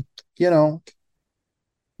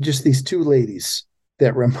 just these two ladies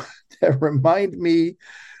that remind me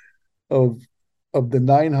of the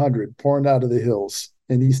 900 pouring out of the hills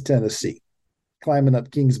in East Tennessee, climbing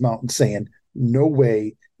up Kings Mountain saying, no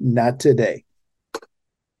way, not today.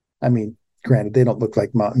 I mean, granted, they don't look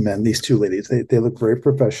like mountain men, these two ladies. They look very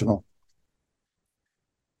professional.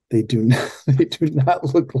 They do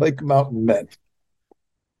not look like mountain men.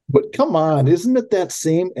 But come on, isn't it that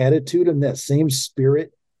same attitude and that same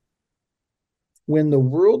spirit? When the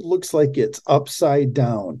world looks like it's upside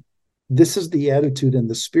down, this is the attitude and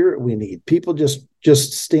the spirit we need. People just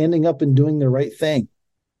standing up and doing the right thing.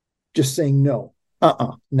 Just saying, no,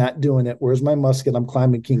 not doing it. Where's my musket? I'm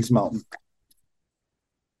climbing Kings Mountain.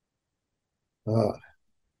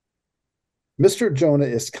 Mr. Jonah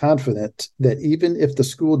is confident that even if the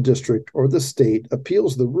school district or the state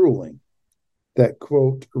appeals the ruling, that,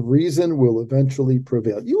 quote, reason will eventually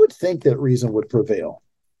prevail. You would think that reason would prevail.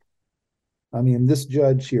 I mean, this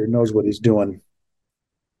judge here knows what he's doing.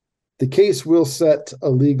 The case will set a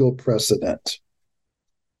legal precedent.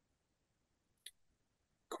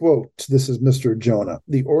 Quote, this is Mr. Jonah.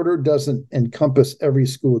 The order doesn't encompass every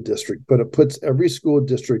school district, but it puts every school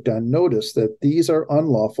district on notice that these are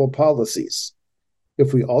unlawful policies.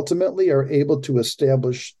 If we ultimately are able to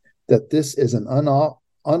establish that this is an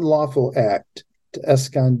unlawful act to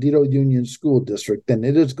Escondido Union School District, then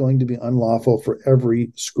it is going to be unlawful for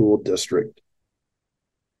every school district.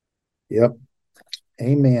 Yep.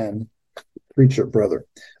 Amen. Preach it, brother.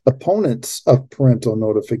 Opponents of parental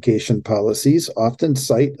notification policies often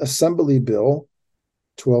cite Assembly Bill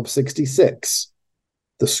 1266,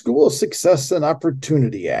 the School Success and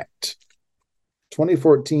Opportunity Act,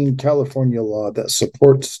 2014 California law that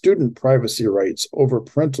supports student privacy rights over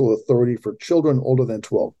parental authority for children older than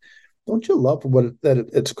 12. Don't you love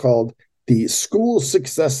it's called the School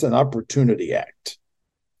Success and Opportunity Act?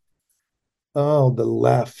 Oh, the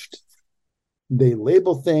left. They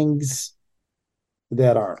label things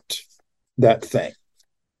that aren't that thing.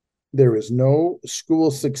 There is no school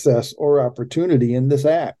success or opportunity in this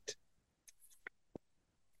act.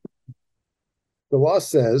 The law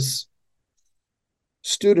says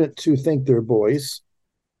students who think they're boys,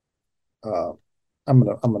 I'm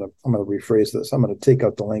gonna rephrase this. I'm gonna take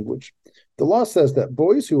out the language. The law says that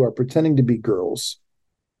boys who are pretending to be girls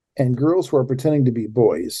and girls who are pretending to be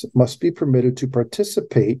boys must be permitted to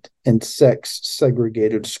participate in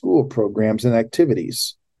sex-segregated school programs and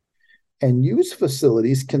activities and use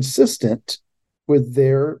facilities consistent with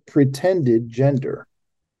their pretended gender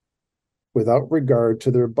without regard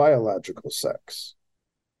to their biological sex.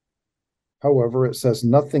 However, it says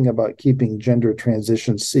nothing about keeping gender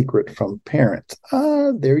transitions secret from parents.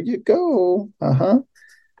 There you go.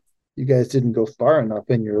 You guys didn't go far enough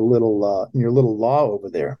in your little law over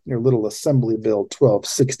there, your little Assembly Bill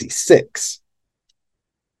 1266.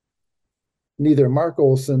 Neither Mark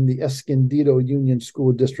Olson, the Escondido Union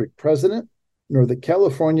School District president, nor the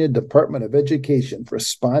California Department of Education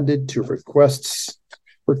responded to requests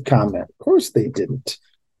for comment. Of course they didn't.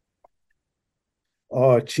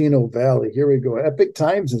 Oh, Chino Valley. Here we go. Epic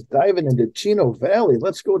Times is diving into Chino Valley.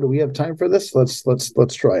 Let's go. Do we have time for this?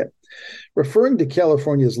 Let's try it. Referring to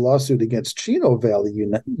California's lawsuit against Chino Valley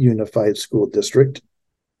Unified School District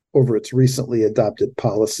over its recently adopted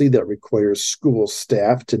policy that requires school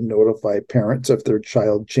staff to notify parents if their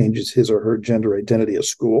child changes his or her gender identity at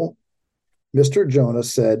school, Mr. Jonah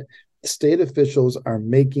said state officials are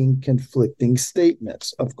making conflicting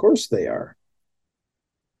statements. Of course they are.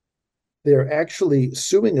 They're actually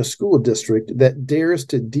suing a school district that dares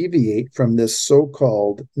to deviate from this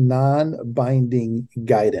so-called non-binding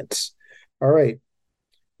guidance. All right,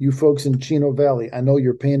 you folks in Chino Valley, I know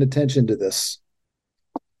you're paying attention to this.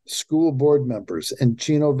 School board members in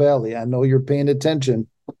Chino Valley, I know you're paying attention.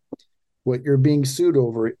 What you're being sued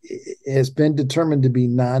over has been determined to be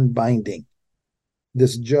non-binding.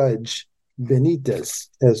 This judge, Benitez,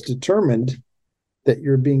 has determined that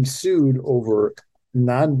you're being sued over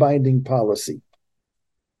non-binding policy.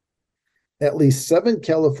 At least 7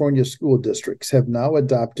 California school districts have now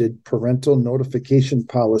adopted parental notification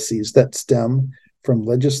policies that stem from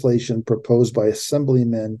legislation proposed by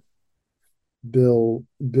Assemblyman Bill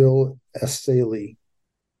Essali.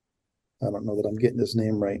 I don't know that I'm getting his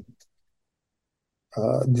name right.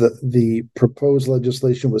 The proposed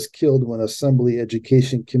legislation was killed when Assembly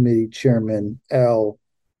Education Committee Chairman Al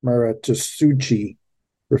Maratasuchi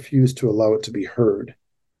refused to allow it to be heard.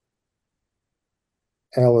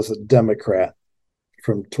 Al is a Democrat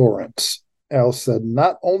from Torrance. Al said,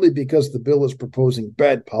 not only because the bill is proposing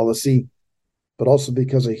bad policy, but also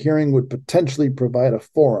because a hearing would potentially provide a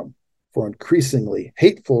forum for increasingly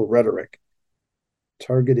hateful rhetoric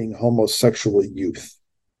targeting homosexual youth.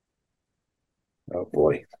 Oh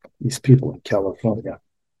boy, these people in California.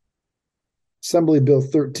 Assembly Bill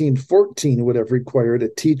 1314 would have required a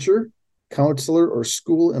teacher, counselor, or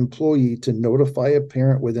school employee to notify a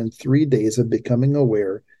parent within 3 days of becoming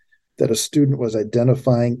aware that a student was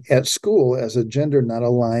identifying at school as a gender not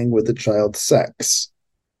aligned with the child's sex.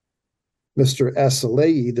 Mr.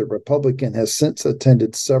 Asalei, the Republican, has since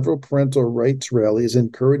attended several parental rights rallies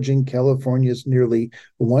encouraging California's nearly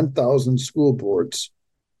 1,000 school boards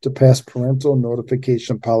to pass parental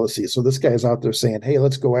notification policies. So this guy's out there saying, hey,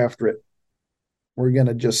 let's go after it. We're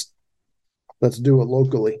going to let's do it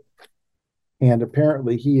locally. And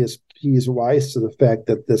apparently he is wise to the fact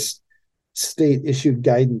that this state issued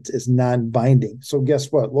guidance is non-binding. So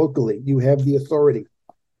guess what? Locally, you have the authority.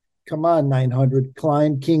 Come on, 900,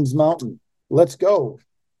 climb Kings Mountain. Let's go.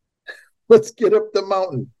 Let's get up the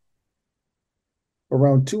mountain.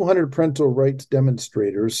 Around 200 parental rights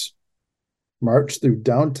demonstrators marched through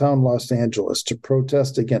downtown Los Angeles to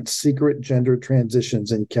protest against secret gender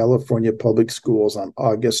transitions in California public schools on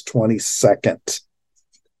August 22nd.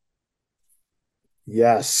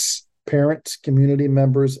 Yes, parents, community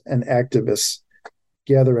members, and activists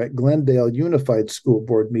gather at Glendale Unified School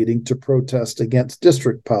Board meeting to protest against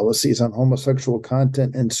district policies on homosexual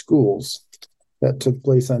content in schools that took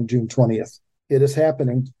place on June 20th. It is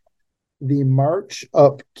happening. The March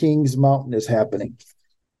Up Kings Mountain is happening.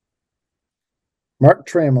 Mark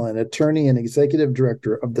Tramelin, attorney and executive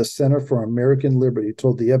director of the Center for American Liberty,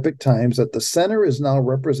 told the Epoch Times that the center is now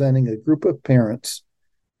representing a group of parents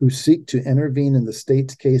who seek to intervene in the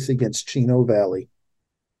state's case against Chino Valley.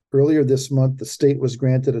 Earlier this month, the state was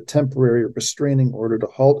granted a temporary restraining order to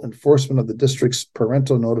halt enforcement of the district's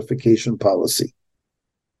parental notification policy,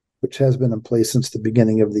 which has been in place since the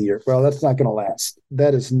beginning of the year. Well, that's not going to last.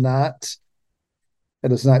 That is not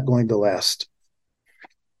going to last.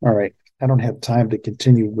 All right. I don't have time to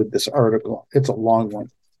continue with this article. It's a long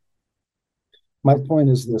one. My point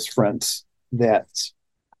is this, friends, that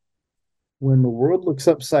when the world looks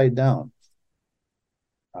upside down,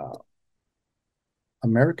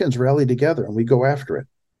 Americans rally together and we go after it.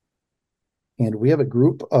 And we have a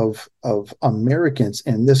group of Americans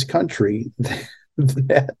in this country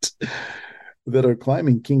that are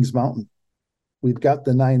climbing Kings Mountain. We've got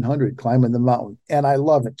the 900 climbing the mountain, and I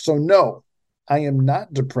love it. So no, I am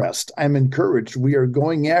not depressed. I'm encouraged. We are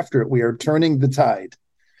going after it. We are turning the tide.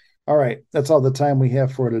 All right, that's all the time we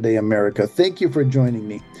have for today, America. Thank you for joining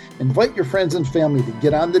me. Invite your friends and family to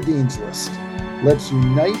get on the Dean's List. Let's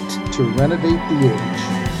unite to renovate the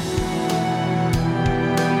age.